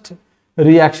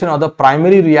the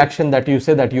primary reaction that you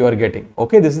say that you are getting,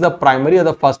 okay. This is the primary or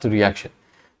the first reaction.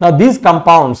 Now these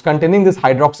compounds containing this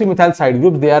hydroxymethyl side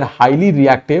groups, they are highly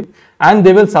reactive and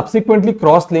they will subsequently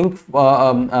cross-link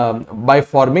by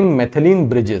forming methylene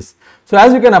bridges. So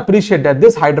as you can appreciate that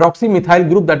this hydroxymethyl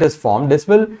group that is formed, this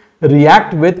will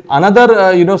react with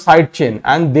another side chain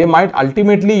and they might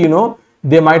ultimately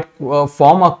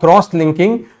form a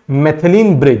cross-linking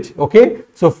methylene bridge, okay.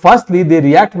 So firstly they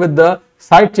react with the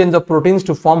side chains of proteins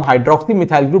to form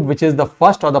hydroxymethyl group, which is the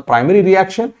first or the primary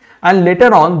reaction, and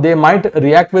later on they might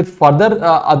react with further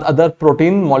other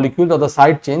protein molecules or the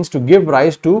side chains to give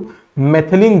rise to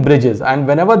methylene bridges. And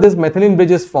whenever this methylene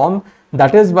bridge is formed,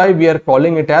 that is why we are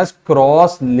calling it as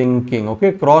cross-linking,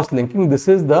 okay. Cross-linking, this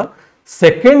is the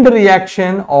second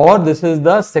reaction or this is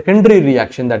the secondary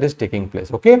reaction that is taking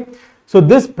place, okay. So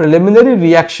this preliminary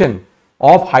reaction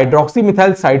of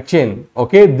hydroxymethyl side chain,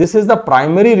 okay, this is the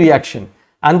primary reaction,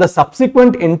 and the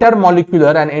subsequent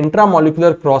intermolecular and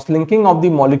intramolecular cross-linking of the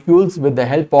molecules with the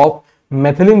help of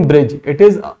methylene bridge, it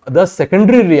is the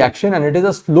secondary reaction and it is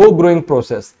a slow growing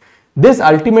process. This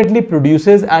ultimately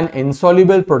produces an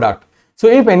insoluble product. So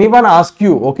if anyone asks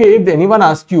you, okay,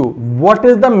 what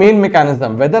is the main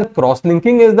mechanism, whether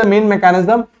cross-linking is the main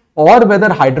mechanism or whether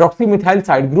hydroxymethyl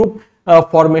side group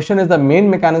formation is the main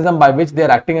mechanism by which they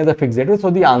are acting as a fixative, so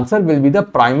the answer will be the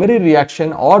primary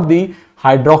reaction or the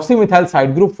hydroxymethyl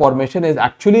side group formation is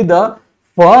actually the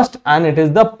first and it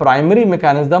is the primary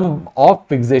mechanism of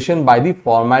fixation by the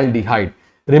formaldehyde.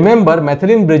 Remember,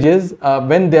 methylene bridges,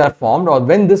 when they are formed or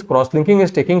when this cross-linking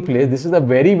is taking place, this is a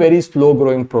very slow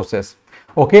growing process.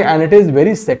 Okay, and it is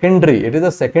very secondary. It is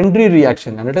a secondary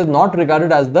reaction and it is not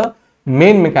regarded as the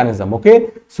main mechanism. Okay,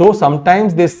 so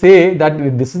sometimes they say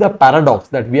that this is a paradox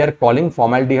that we are calling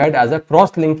formaldehyde as a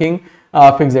cross-linking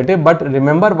fixative, but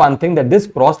remember one thing, that this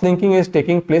cross-linking is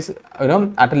taking place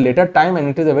at a later time and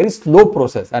it is a very slow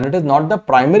process and it is not the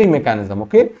primary mechanism.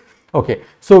 Okay,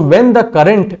 so when the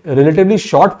current relatively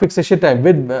short fixation time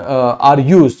with are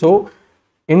used, so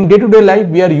in day-to-day life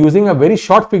we are using a very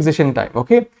short fixation time.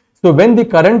 Okay, so when the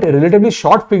current relatively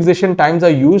short fixation times are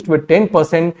used with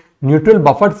 10% neutral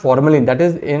buffered formalin, that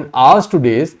is in hours to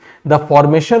days, the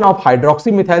formation of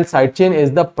hydroxymethyl side chain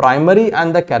is the primary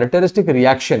and the characteristic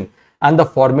reaction, and the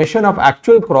formation of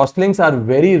actual crosslinks are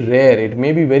very rare. It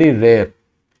may be very rare.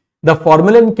 The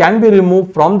formalin can be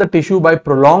removed from the tissue by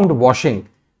prolonged washing.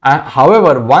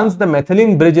 However, once the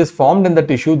methylene bridge is formed in the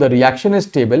tissue, the reaction is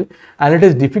stable and it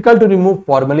is difficult to remove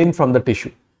formalin from the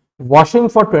tissue. Washing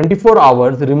for 24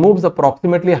 hours removes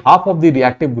approximately half of the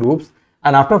reactive groups,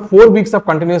 and after 4 weeks of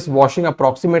continuous washing,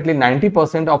 approximately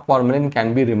 90% of formalin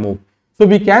can be removed. So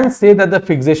we can say that the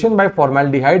fixation by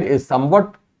formaldehyde is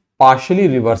somewhat partially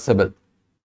reversible.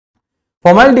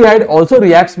 Formaldehyde also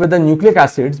reacts with the nucleic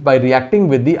acids by reacting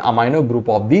with the amino group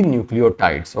of the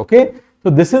nucleotides. Okay,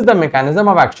 so this is the mechanism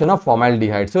of action of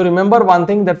formaldehyde. So remember one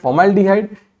thing, that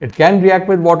formaldehyde, it can react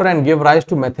with water and give rise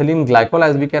to methylene glycol,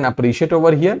 as we can appreciate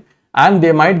over here, and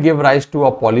they might give rise to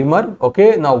a polymer.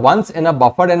 Okay, now once in a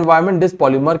buffered environment, this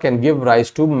polymer can give rise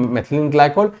to methylene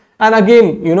glycol, and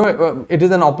again it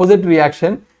is an opposite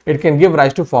reaction, it can give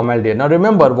rise to formaldehyde. Now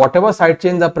remember, whatever side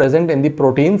chains are present in the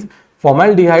proteins,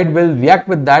 formaldehyde will react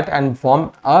with that and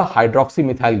form a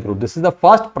hydroxymethyl group. This is the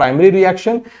first primary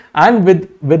reaction, and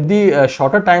with the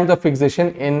shorter times of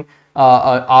fixation in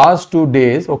hours to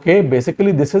days. Okay,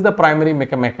 basically this is the primary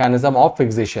mechanism of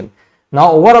fixation.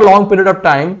 Now over a long period of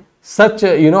time, such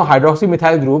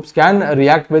hydroxymethyl groups can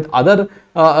react with other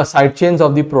side chains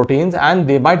of the proteins, and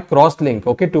they might cross-link,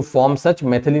 okay, to form such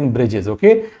methylene bridges.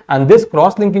 Okay, and this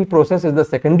cross-linking process is the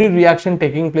secondary reaction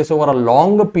taking place over a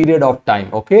long period of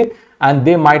time. Okay, and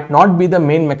they might not be the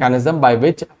main mechanism by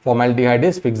which formaldehyde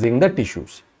is fixing the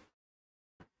tissues.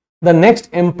 The next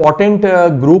important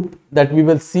group that we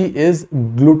will see is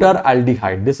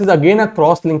glutaraldehyde. This is again a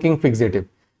cross-linking fixative.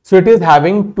 So it is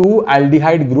having two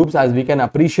aldehyde groups, as we can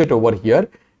appreciate over here.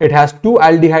 It has two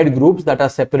aldehyde groups that are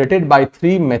separated by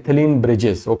 3 methylene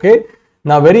bridges. Okay,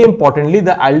 now very importantly,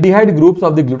 the aldehyde groups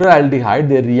of the glutaraldehyde,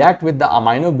 they react with the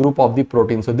amino group of the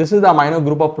protein. So this is the amino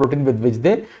group of protein with which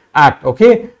they act.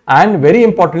 Okay, and very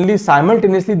importantly,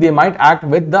 simultaneously they might act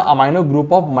with the amino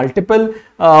group of multiple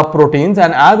proteins,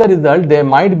 and as a result there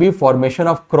might be formation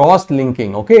of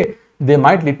cross-linking. Okay, they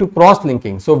might lead to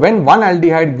cross-linking. So when one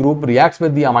aldehyde group reacts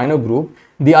with the amino group,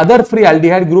 the other free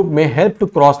aldehyde group may help to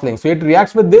cross-link. So it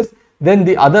reacts with this, then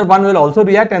the other one will also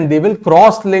react, and they will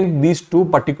cross-link these two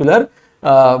particular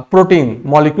protein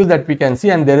molecules that we can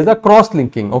see, and there is a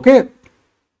cross-linking. Okay,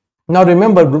 now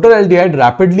remember, glutaraldehyde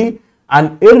rapidly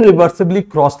and irreversibly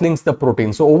cross-links the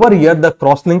protein. So over here the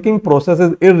cross-linking process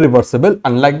is irreversible,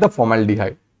 unlike the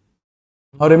formaldehyde.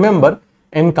 Now remember,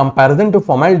 in comparison to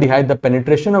formaldehyde, the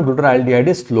penetration of glutaraldehyde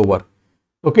is slower.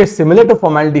 Okay, similar to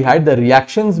formaldehyde, the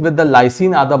reactions with the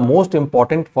lysine are the most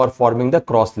important for forming the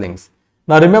cross-links.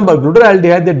 Now remember,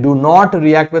 glutaraldehyde, they do not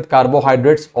react with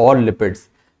carbohydrates or lipids.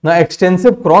 Now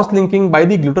extensive cross-linking by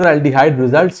the glutaraldehyde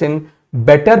results in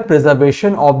better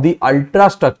preservation of the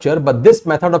ultrastructure, but this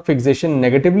method of fixation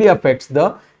negatively affects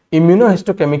the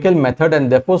immunohistochemical method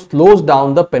and therefore slows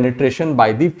down the penetration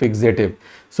by the fixative.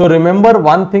 So remember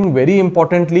one thing very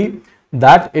importantly,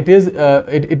 that it is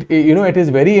it is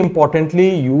very importantly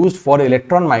used for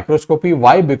electron microscopy.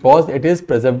 Why? Because it is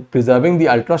preserving the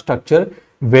ultrastructure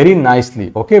very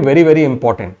nicely. Okay, very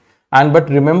important. And but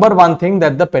remember one thing,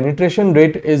 that the penetration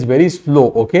rate is very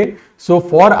slow. Okay, so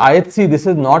for IHC this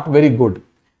is not very good.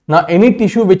 Now any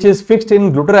tissue which is fixed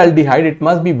in glutaraldehyde, it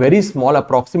must be very small,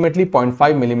 approximately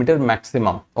 0.5 millimeter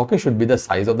maximum. Okay, should be the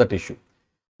size of the tissue.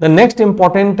 The next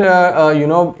important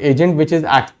agent which is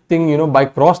acting by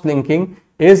cross-linking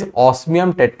is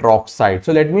osmium tetroxide.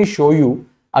 So let me show you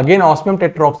again. Osmium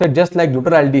tetroxide, just like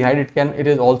glutaraldehyde, it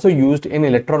is also used in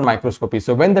electron microscopy.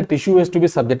 So when the tissue is to be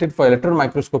subjected for electron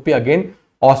microscopy, again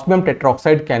osmium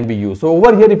tetroxide can be used. So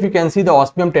over here if you can see the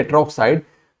osmium tetroxide,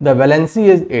 the valency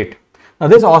is 8. Now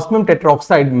this osmium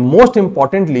tetroxide, most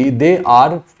importantly, they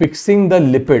are fixing the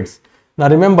lipids. Now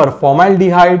remember,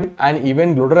 formaldehyde and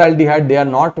even glutaraldehyde, they are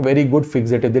not very good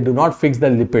fixative. They do not fix the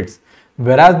lipids.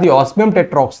 Whereas the osmium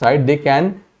tetroxide, they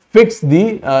can fix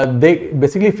the, they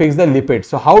basically fix the lipids.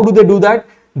 So how do they do that?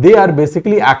 They are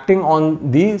basically acting on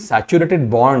the saturated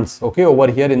bonds, okay, over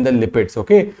here in the lipids,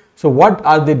 okay. So what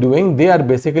are they doing? They are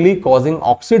basically causing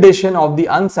oxidation of the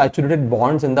unsaturated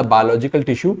bonds in the biological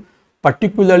tissue,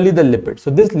 particularly the lipid.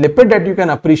 So this lipid that you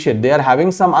can appreciate, they are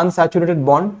having some unsaturated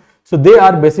bond. So they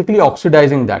are basically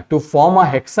oxidizing that to form a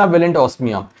hexavalent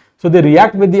osmium. So they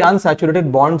react with the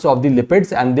unsaturated bonds of the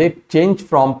lipids and they change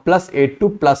from +8 to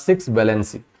 +6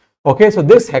 valency. Okay, so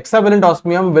this hexavalent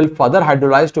osmium will further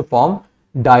hydrolyze to form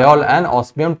diol and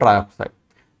osmium trioxide.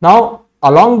 Now,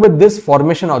 along with this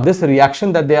formation or this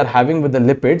reaction that they are having with the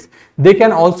lipids, they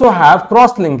can also have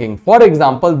cross-linking. For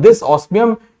example, this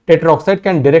osmium tetroxide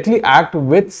can directly act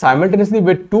with simultaneously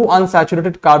with two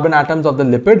unsaturated carbon atoms of the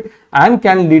lipid and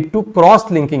can lead to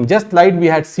cross-linking, just like we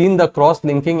had seen the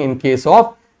cross-linking in case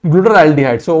of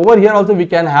glutaraldehyde. So over here also we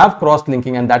can have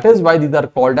cross-linking, and that is why these are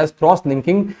called as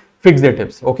cross-linking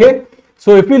fixatives. Okay,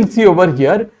 so if we'll see over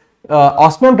here,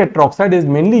 osmium tetroxide is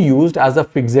mainly used as a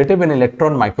fixative in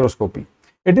electron microscopy.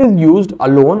 It is used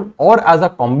alone or as a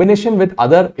combination with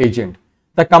other agent.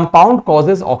 The compound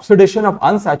causes oxidation of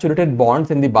unsaturated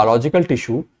bonds in the biological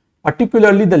tissue,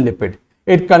 particularly the lipid.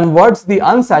 It converts the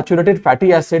unsaturated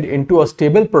fatty acid into a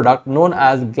stable product known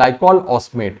as glycol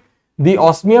osmate. The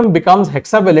osmium becomes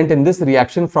hexavalent in this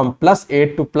reaction from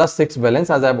 +8 to +6 valence,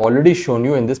 as I have already shown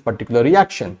you in this particular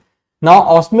reaction. Now,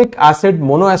 osmic acid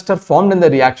monoester formed in the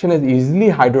reaction is easily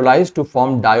hydrolyzed to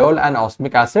form diol and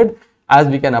osmic acid, as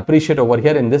we can appreciate over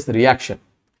here in this reaction.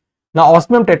 Now,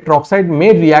 osmium tetroxide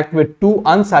may react with two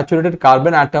unsaturated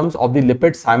carbon atoms of the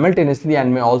lipid simultaneously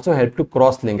and may also help to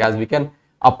cross-link, as we can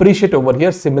appreciate over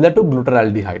here, similar to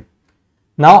glutaraldehyde.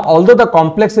 Now, although the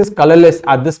complex is colorless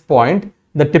at this point,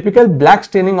 the typical black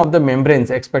staining of the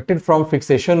membranes expected from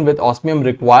fixation with osmium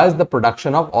requires the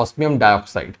production of osmium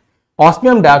dioxide.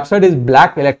 Osmium dioxide is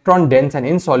black, electron dense and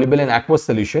insoluble in aqueous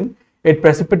solution. It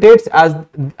precipitates as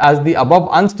the above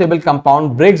unstable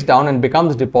compound breaks down and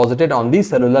becomes deposited on the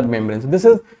cellular membrane. So this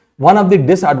is one of the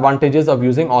disadvantages of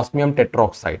using osmium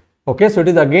tetroxide. Okay, so it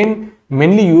is again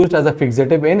mainly used as a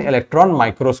fixative in electron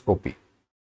microscopy.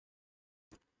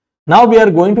 Now we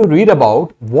are going to read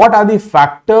about what are the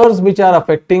factors which are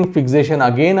affecting fixation.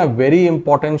 Again, a very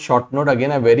important short note,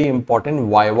 again a very important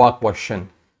Viva question.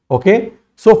 Okay.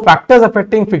 So factors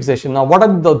affecting fixation. Now what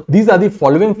are these are the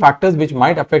following factors which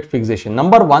might affect fixation.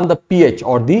 Number one, the pH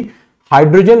or the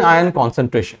hydrogen ion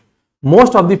concentration.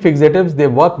 Most of the fixatives, they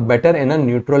work better in a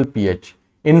neutral pH.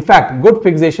 In fact, good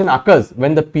fixation occurs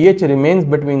when the pH remains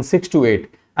between 6 to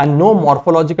 8 and no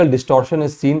morphological distortion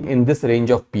is seen in this range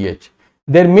of pH.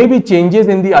 There may be changes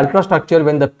in the ultrastructure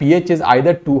when the pH is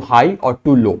either too high or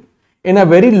too low. In a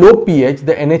very low pH,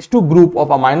 the NH2 group of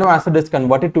amino acid is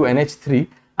converted to NH3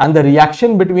 and the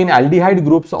reaction between aldehyde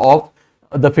groups of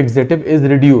the fixative is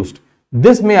reduced.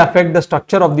 This may affect the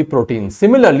structure of the protein.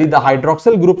 Similarly, the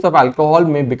hydroxyl groups of alcohol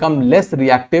may become less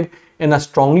reactive in a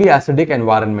strongly acidic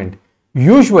environment.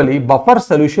 Usually, buffer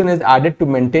solution is added to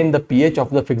maintain the pH of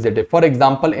the fixative. For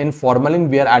example, in formalin,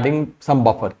 we are adding some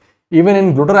buffer. Even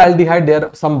in glutaraldehyde, there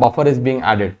some buffer is being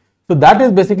added. So that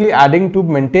is basically adding to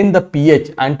maintain the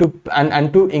pH and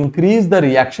to increase the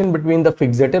reaction between the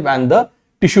fixative and the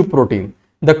tissue protein.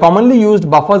 The commonly used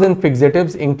buffers in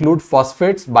fixatives include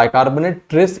phosphates, bicarbonate,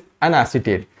 tris and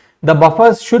acetate. The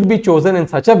buffers should be chosen in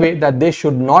such a way that they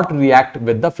should not react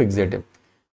with the fixative.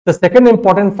 The second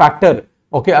important factor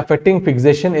affecting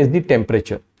fixation is the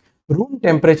temperature. Room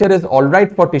temperature is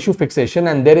alright for tissue fixation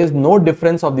and there is no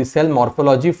difference of the cell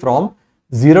morphology from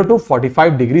 0 to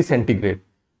 45 degrees centigrade.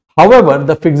 However,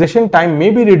 the fixation time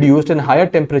may be reduced in higher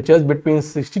temperatures between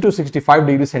 60 to 65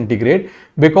 degrees centigrade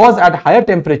because at higher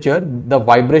temperature, the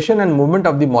vibration and movement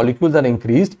of the molecules are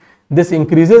increased. This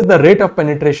increases the rate of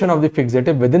penetration of the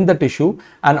fixative within the tissue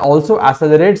and also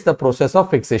accelerates the process of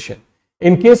fixation.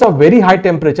 In case of very high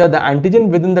temperature, the antigen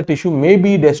within the tissue may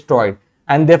be destroyed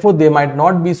and therefore they might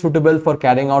not be suitable for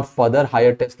carrying out further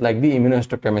higher tests like the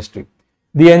immunohistochemistry.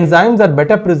 The enzymes are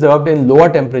better preserved in lower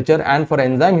temperature and for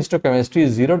enzyme histochemistry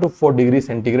 0 to 4 degrees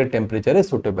centigrade temperature is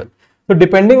suitable. So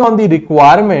depending on the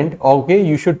requirement,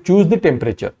 you should choose the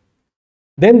temperature.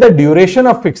 Then the duration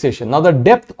of fixation. Now the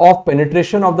depth of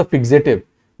penetration of the fixative,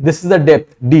 this is the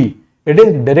depth D. It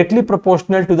is directly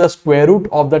proportional to the square root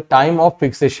of the time of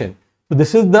fixation. So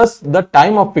this is thus the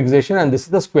time of fixation and this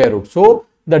is the square root. So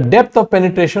the depth of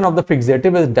penetration of the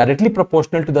fixative is directly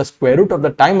proportional to the square root of the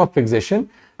time of fixation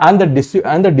and the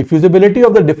diffusibility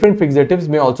of the different fixatives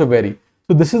may also vary.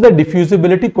 So this is the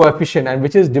diffusibility coefficient, and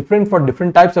which is different for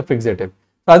different types of fixative.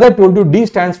 So as I told you, D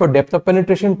stands for depth of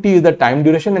penetration, T is the time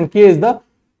duration, and K is the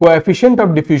coefficient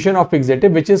of diffusion of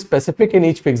fixative, which is specific in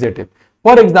each fixative.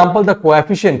 For example, the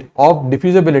coefficient of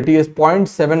diffusibility is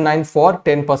 0.79 for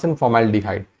 10%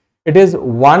 formaldehyde. It is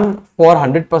 1 for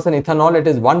 100% ethanol. It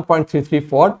is 1.33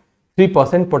 for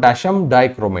 3% potassium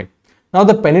dichromate. Now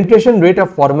the penetration rate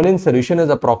of formalin solution is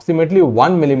approximately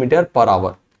 1 millimeter per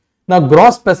hour. Now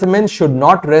gross specimens should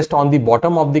not rest on the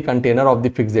bottom of the container of the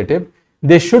fixative.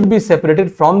 They should be separated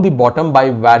from the bottom by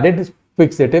wadded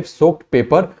fixative soaked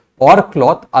paper or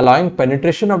cloth, allowing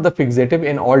penetration of the fixative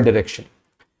in all directions.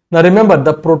 Now remember,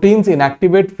 the proteins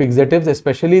inactivate fixatives,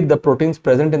 especially the proteins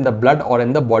present in the blood or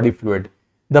in the body fluid.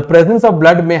 The presence of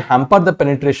blood may hamper the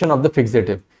penetration of the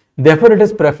fixative. Therefore, it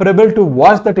is preferable to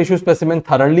wash the tissue specimen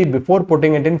thoroughly before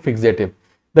putting it in fixative.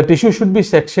 The tissue should be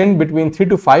sectioned between 3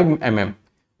 to 5 mm.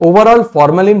 Overall,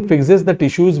 formalin fixes the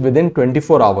tissues within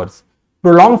 24 hours.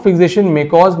 Prolonged fixation may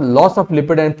cause loss of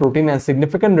lipid and protein and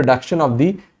significant reduction of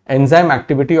the enzyme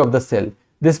activity of the cell.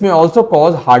 This may also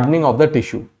cause hardening of the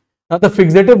tissue. Now, the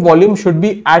fixative volume should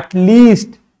be at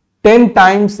least 10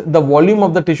 times the volume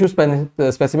of the tissue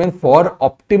specimen for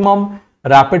optimum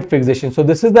rapid fixation. So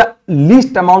this is the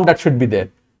least amount that should be there.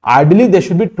 Ideally, there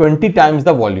should be 20 times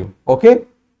the volume. Okay.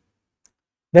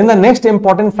 Then the next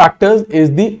important factors is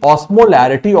the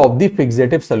osmolarity of the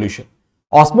fixative solution.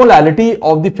 Osmolarity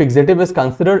of the fixative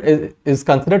is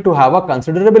considered to have a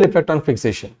considerable effect on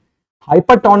fixation.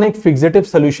 Hypertonic fixative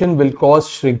solution will cause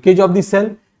shrinkage of the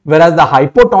cell, whereas the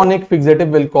hypotonic fixative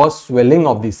will cause swelling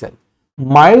of the cell.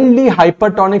 Mildly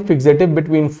hypertonic fixative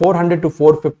between 400 to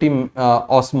 450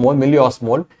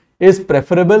 milliosmol is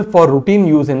preferable for routine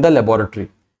use in the laboratory.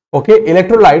 Okay,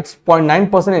 electrolytes 0.9%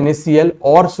 NaCl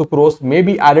or sucrose may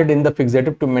be added in the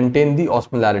fixative to maintain the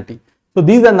osmolarity. So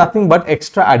these are nothing but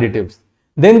extra additives.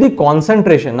 Then the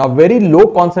concentration, a very low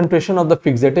concentration of the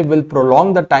fixative will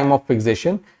prolong the time of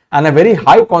fixation, and a very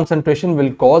high concentration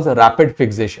will cause rapid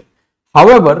fixation.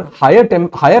 However,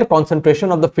 higher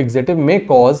concentration of the fixative may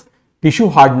cause tissue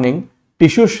hardening,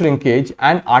 tissue shrinkage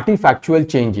and artifactual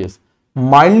changes.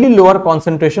 Mildly lower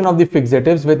concentration of the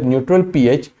fixatives with neutral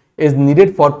pH is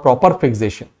needed for proper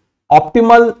fixation.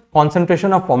 Optimal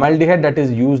concentration of formaldehyde that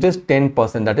is used is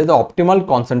 10%. That is the optimal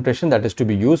concentration that is to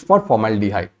be used for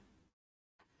formaldehyde.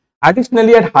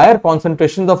 Additionally, at higher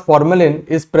concentrations of formalin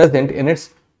is present in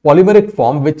its polymeric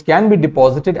form, which can be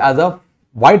deposited as a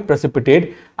white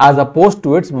precipitate as opposed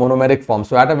to its monomeric form.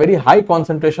 So at a very high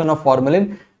concentration of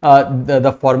formalin,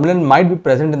 the formalin might be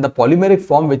present in the polymeric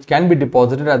form, which can be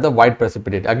deposited as the white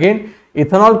precipitate. Again,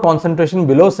 ethanol concentration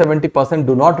below 70%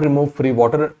 do not remove free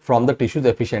water from the tissues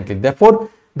efficiently. Therefore,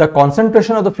 the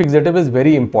concentration of the fixative is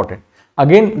very important.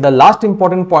 Again, the last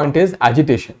important point is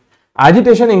agitation.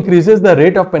 Agitation increases the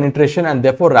rate of penetration and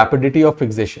therefore rapidity of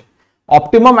fixation.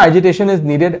 Optimum agitation is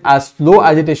needed, as slow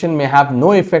agitation may have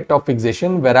no effect of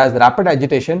fixation, whereas rapid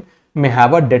agitation may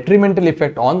have a detrimental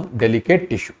effect on delicate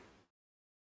tissue.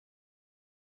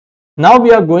 Now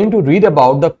we are going to read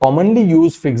about the commonly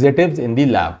used fixatives in the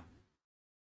lab.